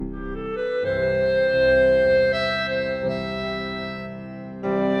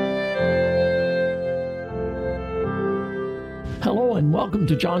and welcome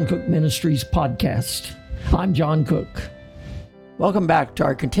to John Cook Ministries podcast. I'm John Cook. Welcome back to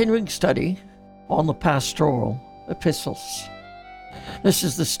our continuing study on the pastoral epistles. This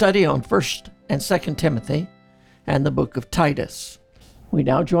is the study on 1st and 2nd Timothy and the book of Titus. We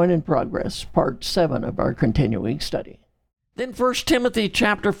now join in progress, part 7 of our continuing study. Then 1 Timothy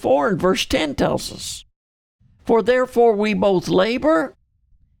chapter 4 and verse 10 tells us, "For therefore we both labor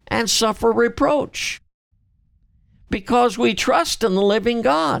and suffer reproach, because we trust in the living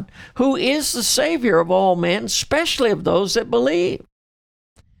God, who is the Savior of all men, especially of those that believe."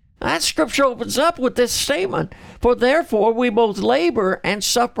 That scripture opens up with this statement, "For therefore we both labor and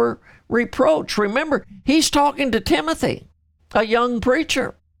suffer reproach." Remember, he's talking to Timothy, a young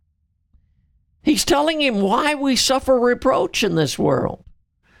preacher. He's telling him why we suffer reproach in this world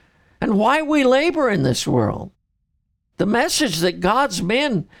and why we labor in this world. The message that God's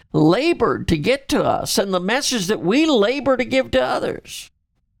men labored to get to us and the message that we labor to give to others.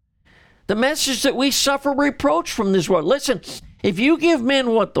 The message that we suffer reproach from this world. Listen, if you give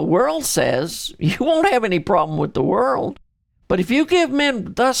men what the world says, you won't have any problem with the world. But if you give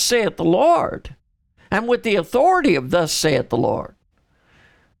men, "Thus saith the Lord," and with the authority of "Thus saith the Lord,"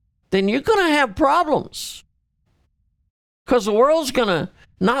 then you're going to have problems. Because the world's going to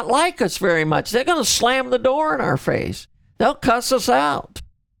not like us very much. They're going to slam the door in our face. They'll cuss us out.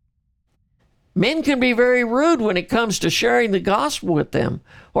 Men can be very rude when it comes to sharing the gospel with them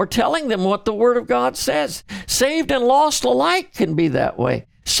or telling them what the Word of God says. Saved and lost alike can be that way.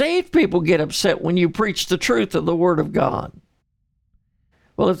 Saved people get upset when you preach the truth of the Word of God.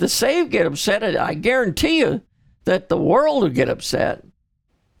 Well, if the saved get upset, I guarantee you that the world will get upset.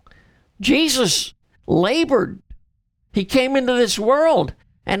 Jesus labored. He came into this world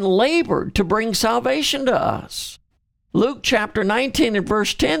and labored to bring salvation to us. Luke chapter 19 and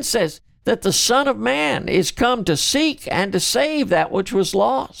verse 10 says that the Son of Man is come to seek and to save that which was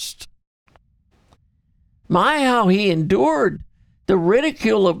lost. My, how he endured the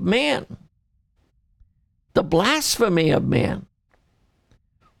ridicule of men, the blasphemy of men.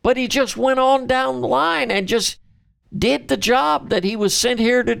 But he just went on down the line and just did the job that he was sent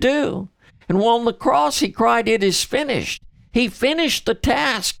here to do. And on the cross, he cried, "It is finished." He finished the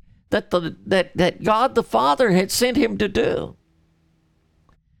task that God the Father had sent him to do.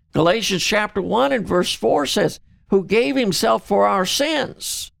 Galatians chapter 1 and verse 4 says, "Who gave himself for our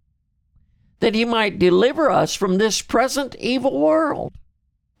sins, that he might deliver us from this present evil world,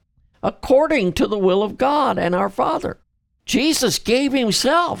 according to the will of God and our Father." Jesus gave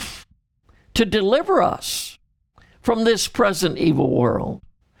himself to deliver us from this present evil world.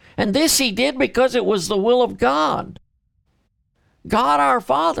 And this he did because it was the will of God. God our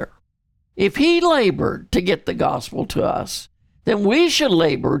Father. If he labored to get the gospel to us, then we should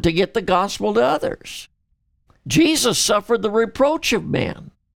labor to get the gospel to others. Jesus suffered the reproach of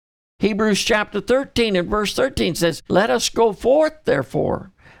men. Hebrews chapter 13 and verse 13 says, "Let us go forth,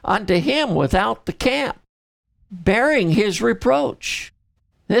 therefore, unto him without the camp, bearing his reproach."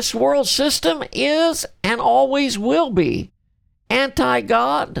 This world system is and always will be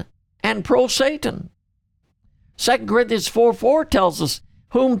anti-God and pro-Satan. 2 Corinthians 4:4 tells us,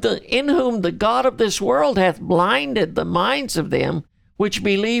 in whom the God of this world hath blinded the minds of them which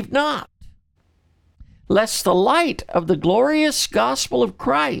believe not, lest the light of the glorious gospel of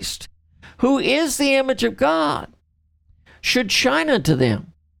Christ, who is the image of God, should shine unto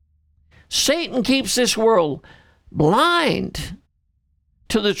them. Satan keeps this world blind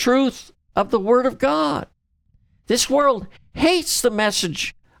to the truth of the Word of God. This world hates the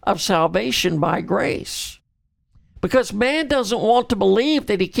message of salvation by grace because man doesn't want to believe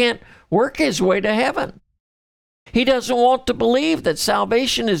that he can't work his way to heaven. He doesn't want to believe that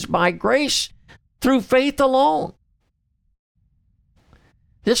salvation is by grace through faith alone.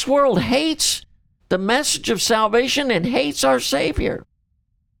 This world hates the message of salvation and hates our Savior.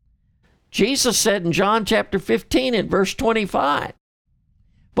 Jesus said in John chapter 15 and verse 25,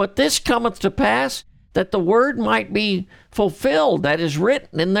 "But this cometh to pass, that the word might be fulfilled that is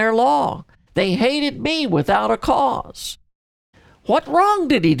written in their law. They hated me without a cause." What wrong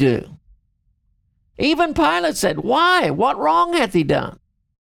did he do? Even Pilate said, "Why? What wrong hath he done?"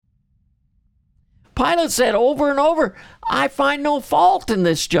 Pilate said over and over, "I find no fault in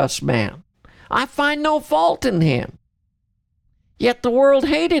this just man. I find no fault in him." Yet the world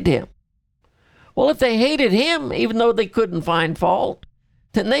hated him. Well, if they hated him, even though they couldn't find fault,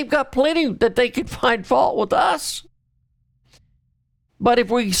 then they've got plenty that they could find fault with us. But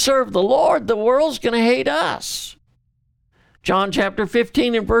if we serve the Lord, the world's going to hate us. John chapter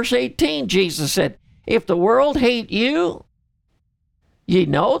 15 and verse 18, Jesus said, "If the world hate you, ye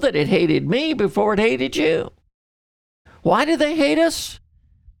know that it hated me before it hated you." Why do they hate us?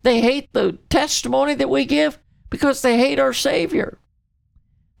 They hate the testimony that we give because they hate our Savior.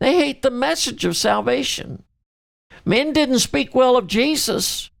 They hate the message of salvation. Men didn't speak well of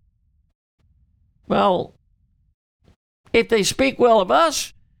Jesus. Well, if they speak well of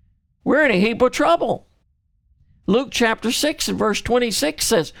us, we're in a heap of trouble. Luke chapter 6 and verse 26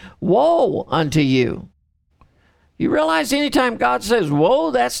 says, "Woe unto you." You realize anytime God says,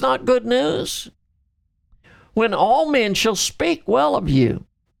 "Woe," that's not good news? "When all men shall speak well of you,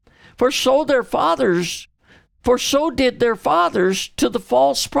 for so did their fathers to the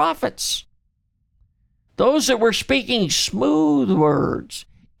false prophets." Those that were speaking smooth words,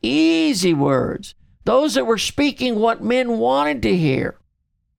 easy words, those that were speaking what men wanted to hear.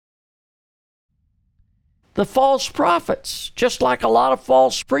 The false prophets, just like a lot of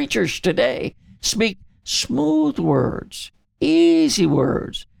false preachers today, speak smooth words, easy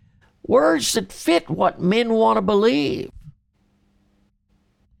words, words that fit what men want to believe.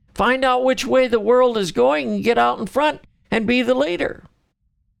 Find out which way the world is going and get out in front and be the leader.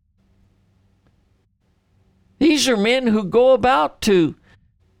 These are men who go about to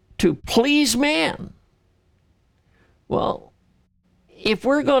please man. Well, if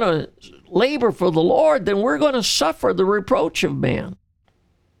we're going to labor for the Lord, then we're going to suffer the reproach of man.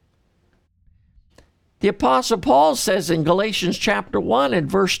 The Apostle Paul says in Galatians chapter 1 and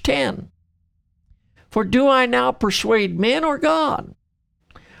verse 10, "For do I now persuade men or God?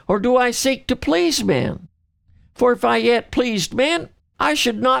 Or do I seek to please men? For if I yet pleased men, I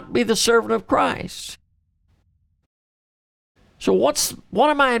should not be the servant of Christ." So what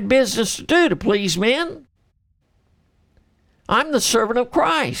am I in business to do, to please men? I'm the servant of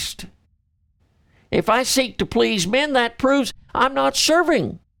Christ. If I seek to please men, that proves I'm not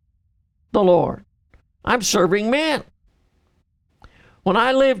serving the Lord. I'm serving men. When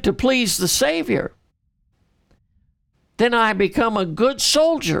I live to please the Savior, then I become a good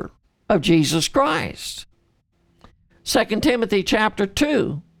soldier of Jesus Christ. 2 Timothy chapter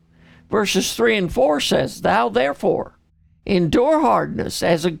 2, verses 3 and 4 says, "Thou therefore endure hardness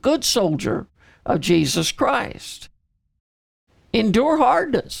as a good soldier of Jesus Christ." Endure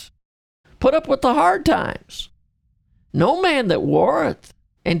hardness. Put up with the hard times. "No man that warreth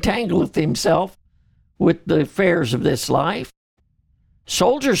entangleth himself with the affairs of this life."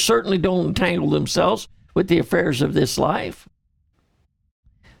 Soldiers certainly don't entangle themselves with the affairs of this life.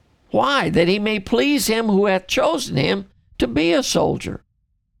 Why? That he may please him who hath chosen him to be a soldier.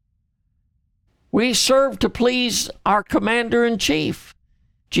 We serve to please our commander-in-chief,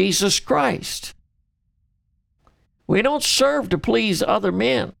 Jesus Christ. We don't serve to please other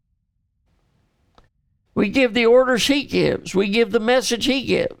men. We give the orders he gives. We give the message he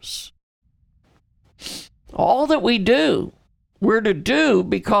gives. All that we do, we're to do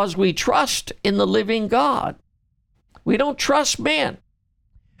because we trust in the living God. We don't trust men.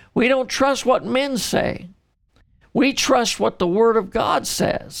 We don't trust what men say. We trust what the Word of God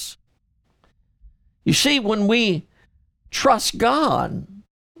says. You see, when we trust God,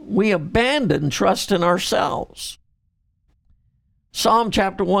 we abandon trust in ourselves. Psalm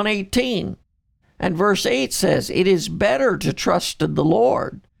chapter 118 and verse 8 says, "It is better to trust in the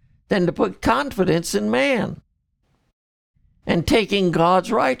Lord than to put confidence in man," and taking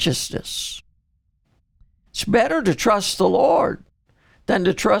God's righteousness. It's better to trust the Lord than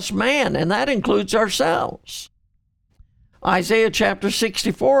to trust man, and that includes ourselves. Isaiah chapter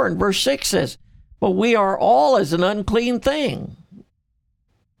 64 and verse 6 says, "But we are all as an unclean thing."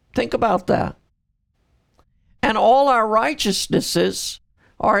 Think about that. "And all our righteousnesses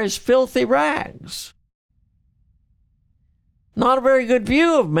are as filthy rags." Not a very good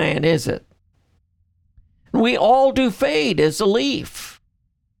view of man, is it? "We all do fade as a leaf,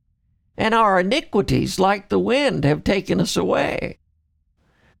 and our iniquities like the wind have taken us away."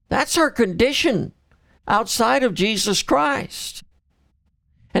 That's our condition outside of Jesus Christ.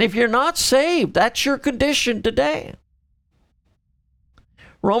 And if you're not saved, that's your condition today.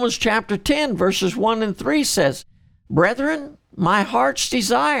 Romans chapter 10, verses 1 and 3 says, "Brethren, my heart's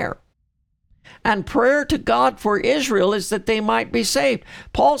desire and prayer to God for Israel is that they might be saved."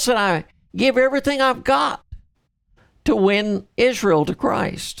 Paul said, "I give everything I've got to win Israel to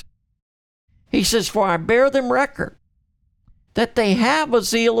Christ." He says, "For I bear them record that they have a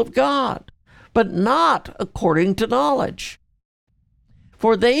zeal of God, but not according to knowledge.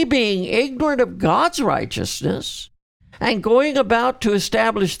 For they, being ignorant of God's righteousness, and going about to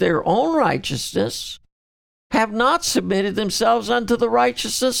establish their own righteousness, have not submitted themselves unto the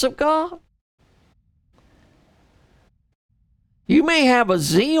righteousness of God." You may have a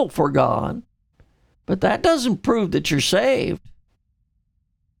zeal for God, but that doesn't prove that you're saved.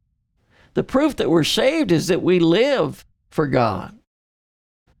 The proof that we're saved is that we live for God.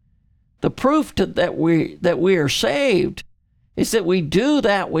 The proof that we are saved is that we do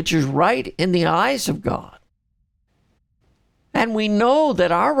that which is right in the eyes of God. And we know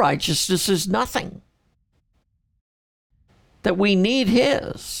that our righteousness is nothing, that we need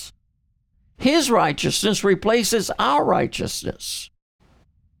His. His righteousness replaces our righteousness.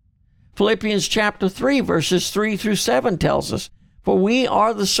 Philippians chapter 3, verses 3 through 7 tells us, "For we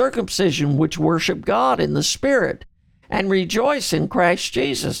are the circumcision which worship God in the Spirit and rejoice in Christ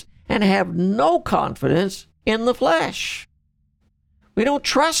Jesus and have no confidence in the flesh." We don't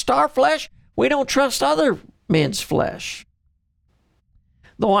trust our flesh. We don't trust other men's flesh.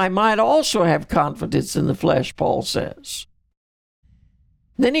 "Though I might also have confidence in the flesh," Paul says.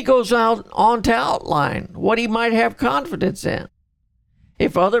 Then he goes on to outline what he might have confidence in.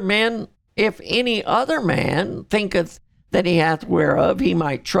 If any other man thinketh that he hath whereof he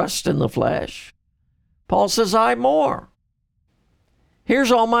might trust in the flesh, Paul says, "I more.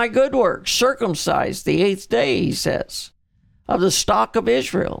 Here's all my good works, circumcised the 8th day," he says, "of the stock of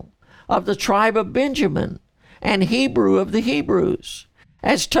Israel, of the tribe of Benjamin, and Hebrew of the Hebrews,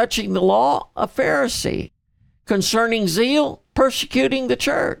 as touching the law, a Pharisee, concerning zeal, persecuting the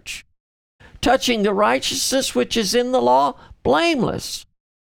church, touching the righteousness which is in the law, blameless."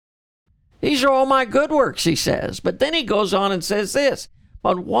 These are all my good works, he says. But then he goes on and says this,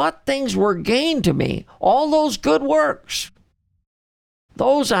 "But what things were gained to me, all those good works,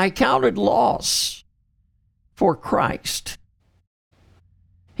 those I counted loss for Christ."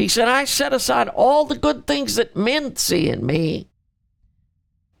 He said, "I set aside all the good things that men see in me,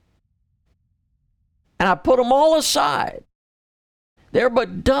 and I put them all aside. They're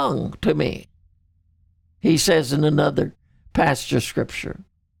but dung to me," he says in another passage of Scripture.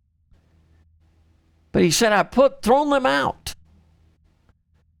 But he said, "I thrown them out,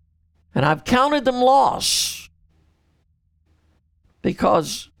 and I've counted them loss,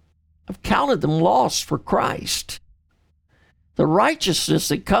 because I've counted them loss for Christ." The righteousness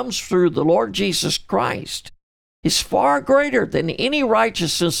that comes through the Lord Jesus Christ is far greater than any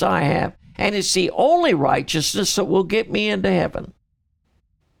righteousness I have, and it's the only righteousness that will get me into heaven.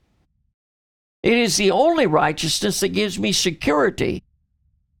 It is the only righteousness that gives me security.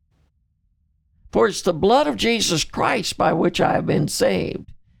 For it's the blood of Jesus Christ by which I have been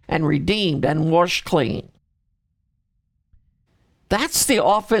saved and redeemed and washed clean. That's the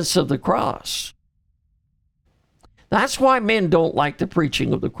offense of the cross. That's why men don't like the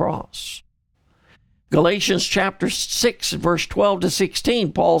preaching of the cross. Galatians chapter 6, verse 12 to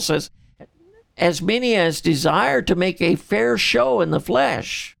 16, Paul says, "As many as desire to make a fair show in the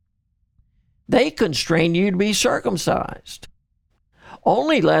flesh, they constrain you to be circumcised,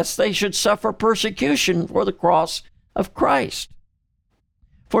 only lest they should suffer persecution for the cross of Christ.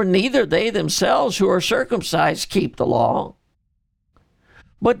 For neither they themselves who are circumcised keep the law,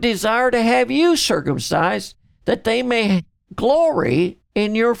 but desire to have you circumcised, that they may glory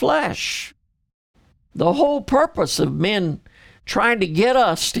in your flesh." The whole purpose of men trying to get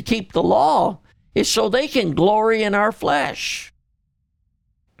us to keep the law is so they can glory in our flesh.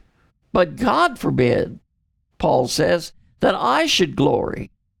 But God forbid, Paul says, that I should glory,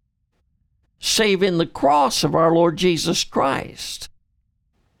 save in the cross of our Lord Jesus Christ.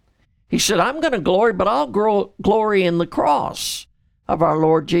 He said, "I'm going to glory, but I'll glory in the cross of our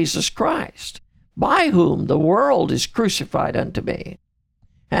Lord Jesus Christ, by whom the world is crucified unto me,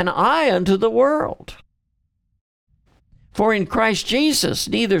 and I unto the world. For in Christ Jesus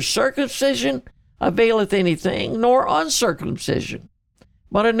neither circumcision availeth anything, nor uncircumcision,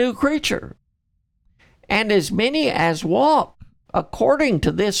 but a new creature. And as many as walk according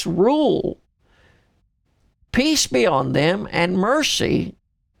to this rule, peace be on them and mercy,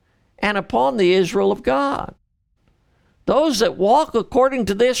 and upon the Israel of God." Those that walk according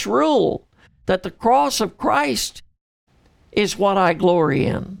to this rule, that the cross of Christ is what I glory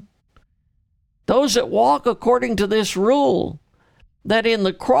in. Those that walk according to this rule, that in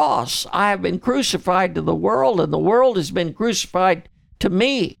the cross I have been crucified to the world, and the world has been crucified to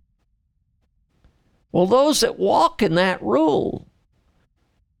me. Well, those that walk in that rule,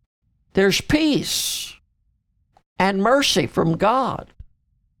 there's peace and mercy from God.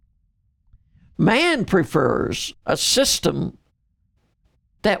 Man prefers a system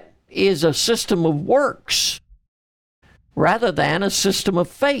that is a system of works rather than a system of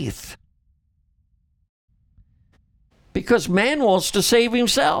faith, because man wants to save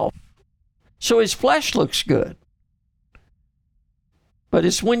himself, so his flesh looks good. But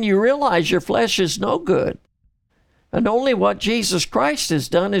it's when you realize your flesh is no good, and only what Jesus Christ has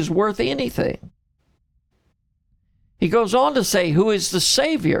done is worth anything. He goes on to say, who is the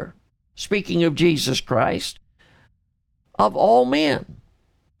Savior, speaking of Jesus Christ, of all men.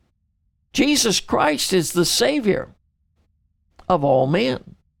 Jesus Christ is the Savior of all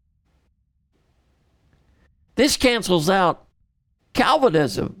men. This cancels out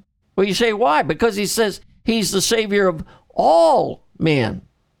Calvinism. Well, you say, why? Because he says he's the Savior of all men.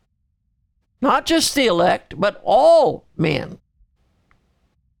 Not just the elect, but all men.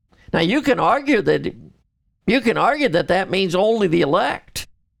 Now, you can argue that that means only the elect.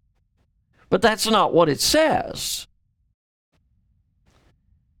 But that's not what it says.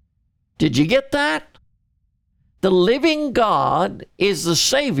 Did you get that? The living God is the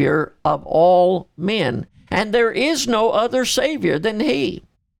Savior of all men, and there is no other Savior than He.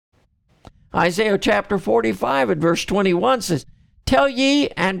 Isaiah chapter 45 and verse 21 says, "Tell ye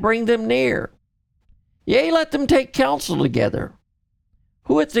and bring them near. Yea, let them take counsel together.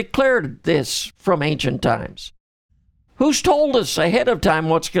 Who hath declared this from ancient times? Who's told us ahead of time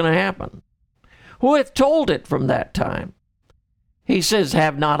what's going to happen? Who hath told it from that time?" He says,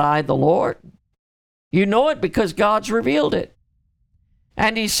 "Have not I the Lord?" You know it because God's revealed it.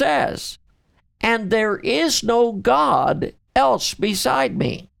 And he says, "And there is no God else beside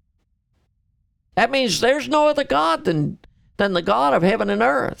me." That means there's no other God than the God of heaven and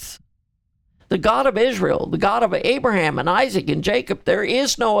earth. The God of Israel, the God of Abraham and Isaac and Jacob. There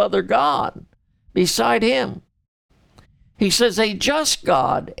is no other God beside him. He says, "A just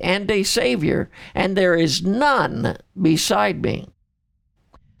God and a Savior, and there is none beside me."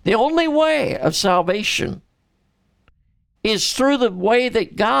 The only way of salvation is through the way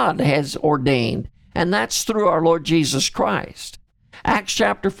that God has ordained, and that's through our Lord Jesus Christ. Acts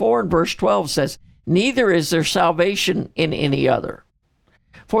chapter 4 and verse 12 says, "Neither is there salvation in any other.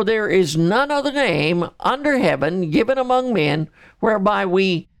 For there is none other name under heaven given among men whereby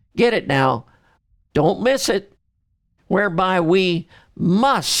we," get it now, don't miss it, "whereby we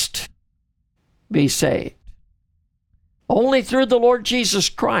must be saved." Only through the Lord Jesus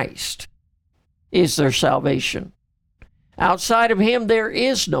Christ is there salvation. Outside of him, there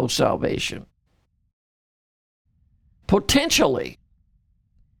is no salvation. Potentially,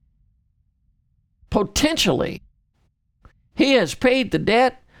 he has paid the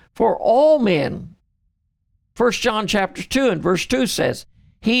debt for all men. 1 John chapter 2 and verse 2 says,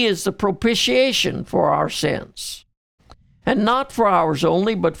 "He is the propitiation for our sins, and not for ours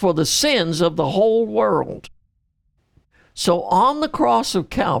only, but for the sins of the whole world." So on the cross of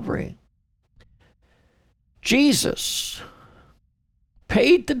Calvary, Jesus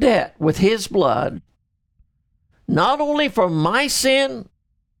paid the debt with his blood, not only for my sin,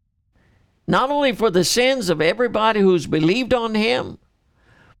 not only for the sins of everybody who's believed on him,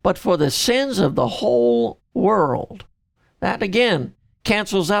 but for the sins of the whole world. That again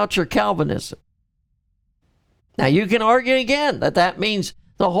cancels out your Calvinism. Now you can argue again that means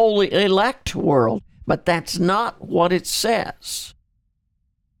the whole elect world, but that's not what it says.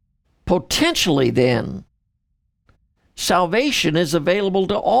 Potentially then, salvation is available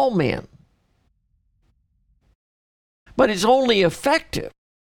to all men, but it's only effective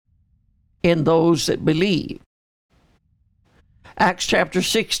in those that believe. Acts chapter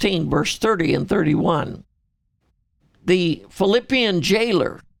 16, verse 30 and 31. The Philippian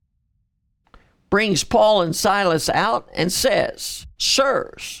jailer brings Paul and Silas out and says,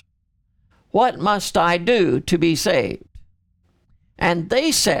 "Sirs, what must I do to be saved?" And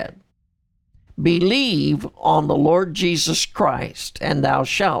they said, "Believe on the Lord Jesus Christ, and thou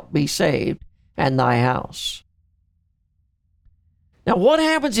shalt be saved, and thy house." Now, what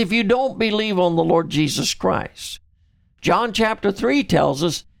happens if you don't believe on the Lord Jesus Christ? John chapter 3 tells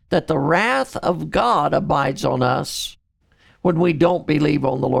us that the wrath of God abides on us when we don't believe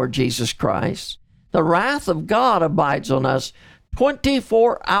on the Lord Jesus Christ. The wrath of God abides on us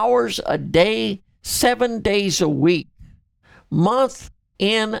 24 hours a day, 7 days a week, month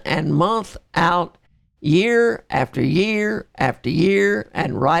in and month out, year after year after year,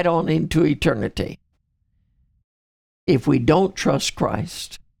 and right on into eternity, if we don't trust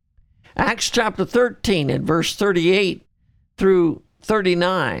Christ. Acts chapter 13 and verse 38 through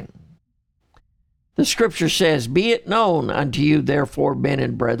 39. The scripture says, "Be it known unto you, therefore, men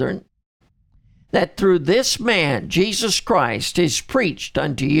and brethren, that through this man, Jesus Christ, is preached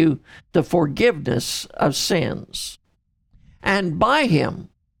unto you the forgiveness of sins. And by him,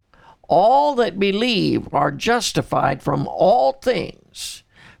 all that believe are justified from all things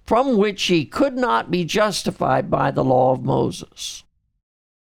from which ye could not be justified by the law of Moses."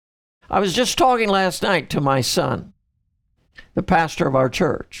 I was just talking last night to my son, the pastor of our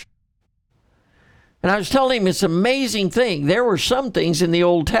church. And I was telling him it's an amazing thing. There were some things in the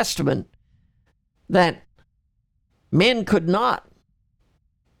Old Testament that men could not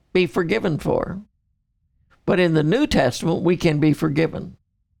be forgiven for. But in the New Testament, we can be forgiven.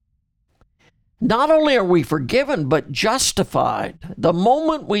 Not only are we forgiven, but justified. The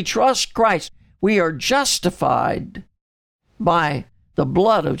moment we trust Christ, we are justified by the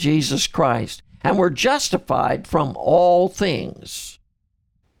blood of Jesus Christ. And we're justified from all things.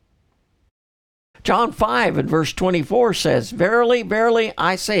 John 5 and verse 24 says, Verily, verily,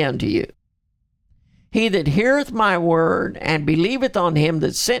 I say unto you, he that heareth my word and believeth on him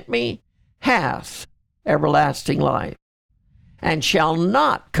that sent me hath everlasting life, and shall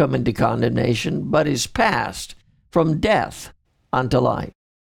not come into condemnation, but is passed from death unto life.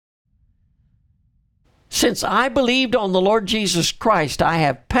 Since I believed on the Lord Jesus Christ, I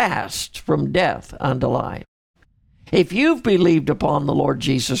have passed from death unto life. If you've believed upon the Lord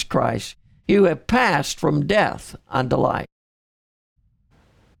Jesus Christ, you have passed from death unto life.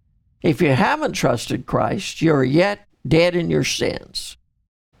 If you haven't trusted Christ, you're yet dead in your sins.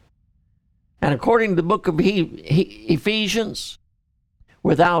 And according to the book of Ephesians,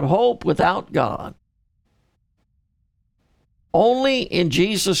 without hope, without God, only in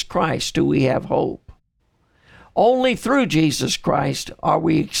Jesus Christ do we have hope. Only through Jesus Christ are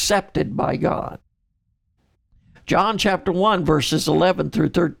we accepted by God. John chapter 1, verses 11 through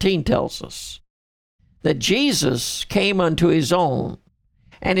 13 tells us that Jesus came unto his own,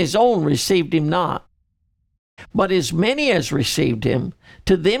 and his own received him not. But as many as received him,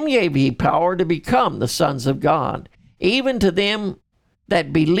 to them gave he power to become the sons of God, even to them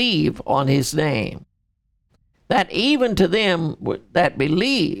that believe on his name. That even to them that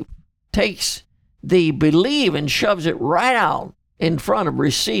believe takes the believe and shoves it right out in front of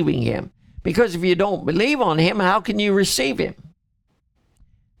receiving him. Because if you don't believe on him, how can you receive him?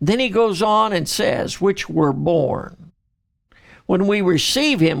 Then he goes on and says, which were born. When we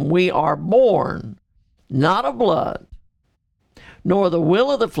receive him, we are born, not of blood, nor the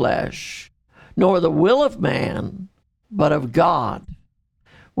will of the flesh, nor the will of man, but of God.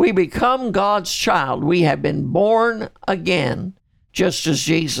 We become God's child. We have been born again, just as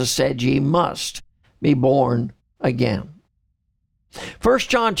Jesus said, ye must be born again. 1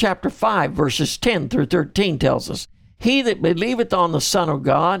 John chapter 5, verses 10 through 13 tells us, he that believeth on the Son of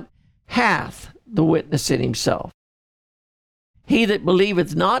God hath the witness in himself. He that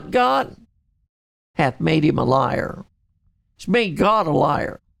believeth not God hath made him a liar. He's made God a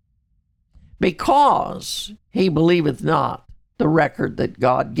liar, because he believeth not the record that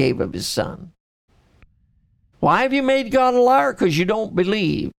God gave of his Son. Why have you made God a liar? Because you don't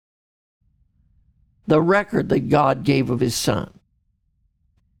believe the record that God gave of his Son.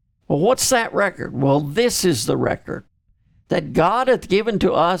 Well, what's that record? Well, this is the record, that God hath given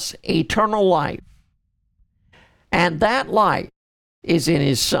to us eternal life, and that life is in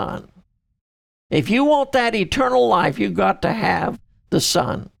his Son. If you want that eternal life, you've got to have the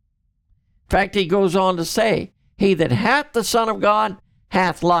Son. In fact, he goes on to say, he that hath the Son of God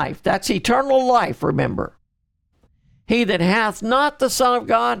hath life. That's eternal life, remember. He that hath not the Son of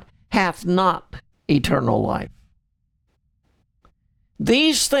God hath not eternal life.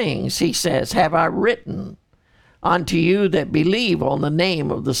 These things, he says, have I written unto you that believe on the name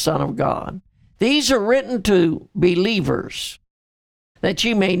of the Son of God. These are written to believers, that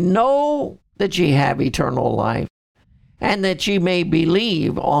ye may know that ye have eternal life, and that ye may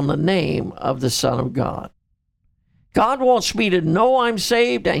believe on the name of the Son of God. God wants me to know I'm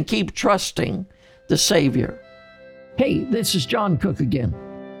saved and keep trusting the Savior. Hey, this is John Cook again.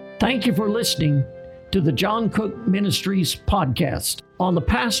 Thank you for listening to the John Cook Ministries podcast on the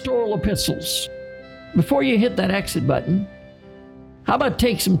pastoral epistles. Before you hit that exit button, how about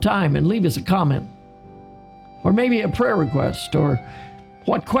take some time and leave us a comment? Or maybe a prayer request, or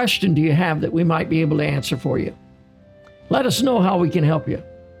what question do you have that we might be able to answer for you? Let us know how we can help you.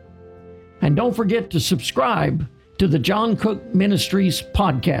 And don't forget to subscribe to the John Cook Ministries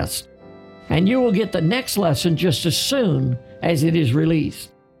podcast, and you will get the next lesson just as soon as it is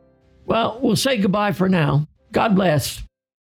released. Well, we'll say goodbye for now. God bless.